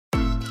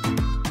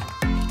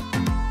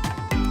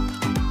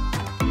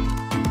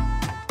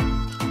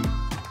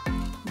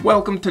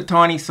Welcome to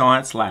Tiny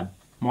Science Lab.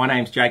 My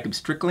name's Jacob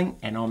Strickling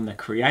and I'm the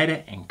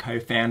creator and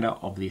co-founder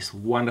of this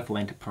wonderful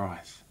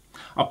enterprise.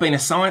 I've been a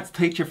science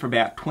teacher for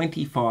about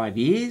 25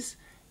 years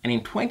and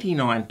in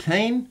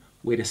 2019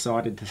 we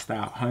decided to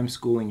start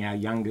homeschooling our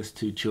youngest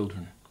two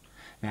children.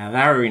 Now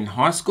they were in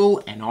high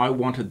school and I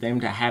wanted them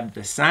to have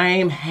the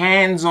same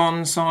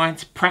hands-on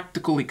science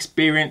practical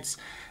experience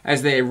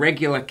as their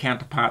regular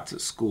counterparts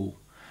at school.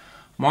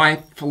 My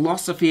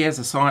philosophy as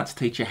a science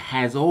teacher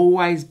has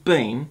always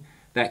been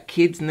that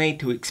kids need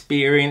to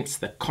experience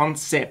the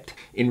concept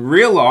in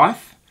real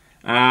life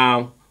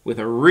with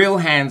a real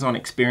hands-on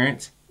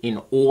experience in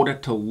order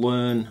to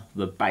learn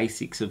the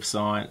basics of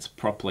science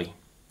properly.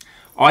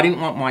 I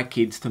didn't want my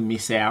kids to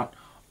miss out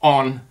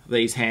on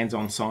these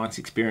hands-on science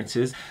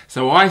experiences,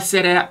 so I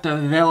set out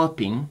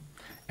developing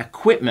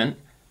equipment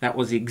that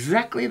was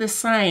exactly the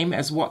same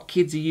as what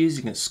kids are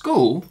using at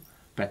school,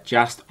 but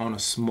just on a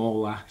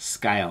smaller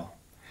scale.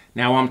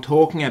 Now I'm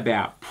talking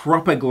about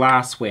proper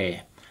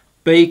glassware,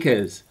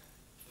 beakers,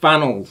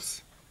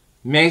 funnels,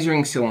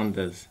 measuring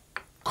cylinders,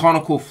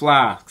 conical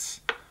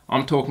flasks.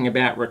 I'm talking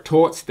about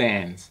retort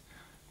stands,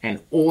 and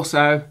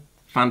also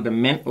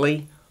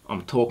fundamentally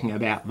I'm talking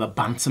about the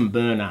Bunsen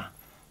burner.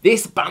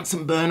 This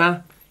Bunsen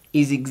burner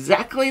is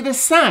exactly the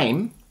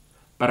same,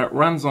 but it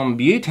runs on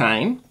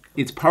butane.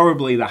 It's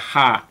probably the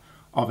heart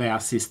of our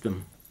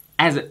system.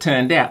 As it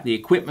turned out, the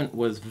equipment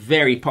was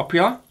very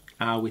popular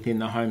within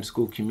the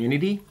homeschool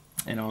community,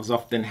 and I was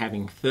often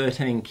having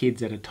 13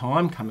 kids at a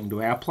time coming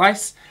to our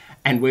place,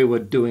 and we were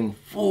doing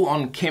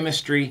full-on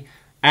chemistry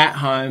at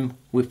home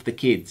with the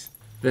kids.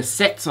 The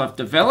sets I've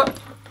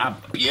developed are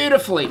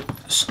beautifully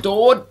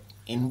stored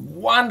in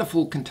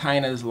wonderful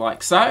containers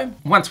like so.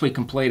 Once we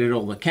completed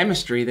all the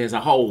chemistry, there's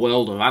a whole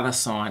world of other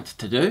science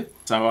to do.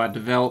 So I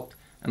developed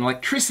an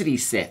electricity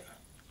set.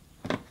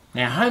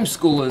 Now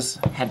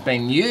homeschoolers had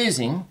been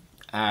using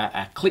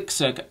a click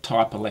circuit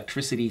type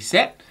electricity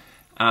set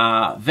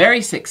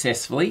very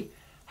successfully.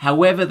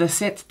 However, the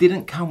sets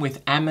didn't come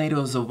with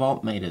ammeters or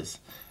voltmeters.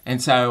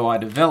 And so I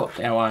developed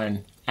our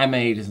own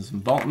ammeters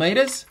and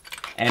voltmeters,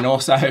 and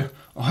also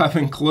I've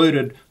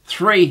included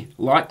 3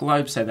 light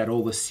globes so that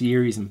all the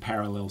series and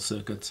parallel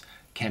circuits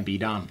can be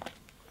done.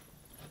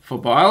 For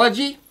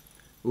biology,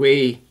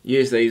 we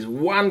use these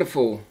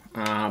wonderful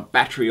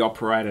battery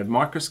operated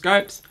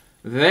microscopes,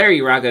 very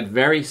rugged,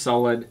 very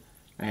solid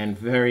and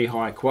very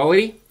high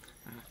quality.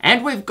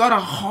 And we've got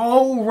a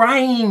whole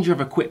range of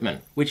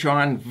equipment which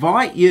I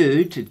invite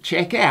you to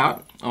check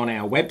out on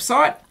our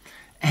website,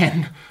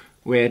 and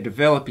we're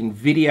developing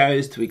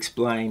videos to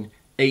explain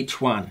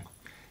each one.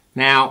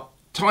 Now,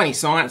 Tiny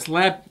Science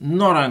Lab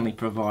not only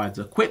provides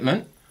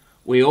equipment,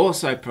 we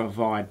also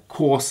provide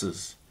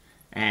courses,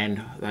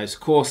 and those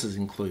courses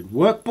include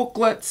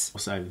workbooklets,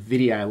 also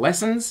video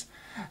lessons,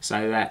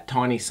 so that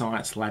Tiny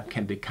Science Lab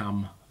can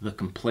become the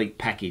complete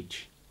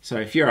package. So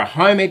if you're a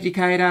home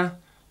educator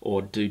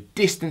or do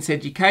distance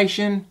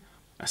education,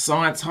 a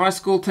science high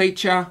school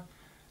teacher,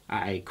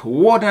 a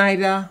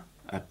coordinator,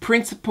 a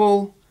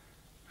principal,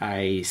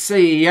 a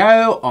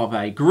CEO of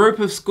a group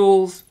of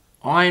schools,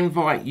 I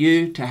invite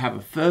you to have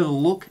a further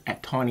look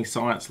at Tiny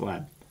Science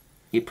Lab.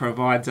 It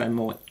provides a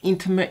more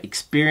intimate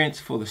experience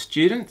for the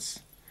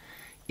students.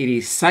 It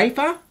is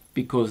safer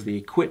because the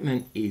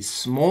equipment is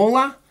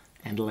smaller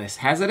and less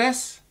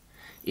hazardous.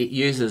 It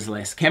uses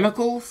less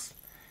chemicals.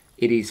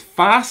 It is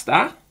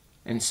faster,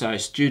 and so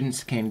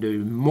students can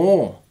do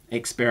more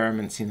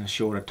experiments in a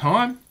shorter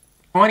time.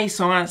 Tiny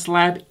Science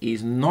Lab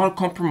is not a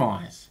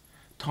compromise.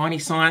 Tiny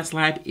Science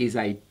Lab is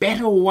a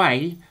better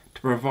way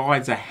to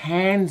provide a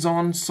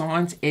hands-on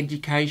science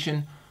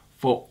education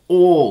for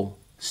all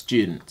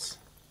students.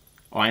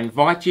 I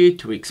invite you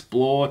to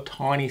explore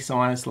Tiny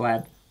Science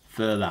Lab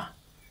further.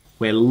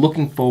 We're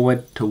looking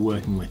forward to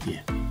working with you.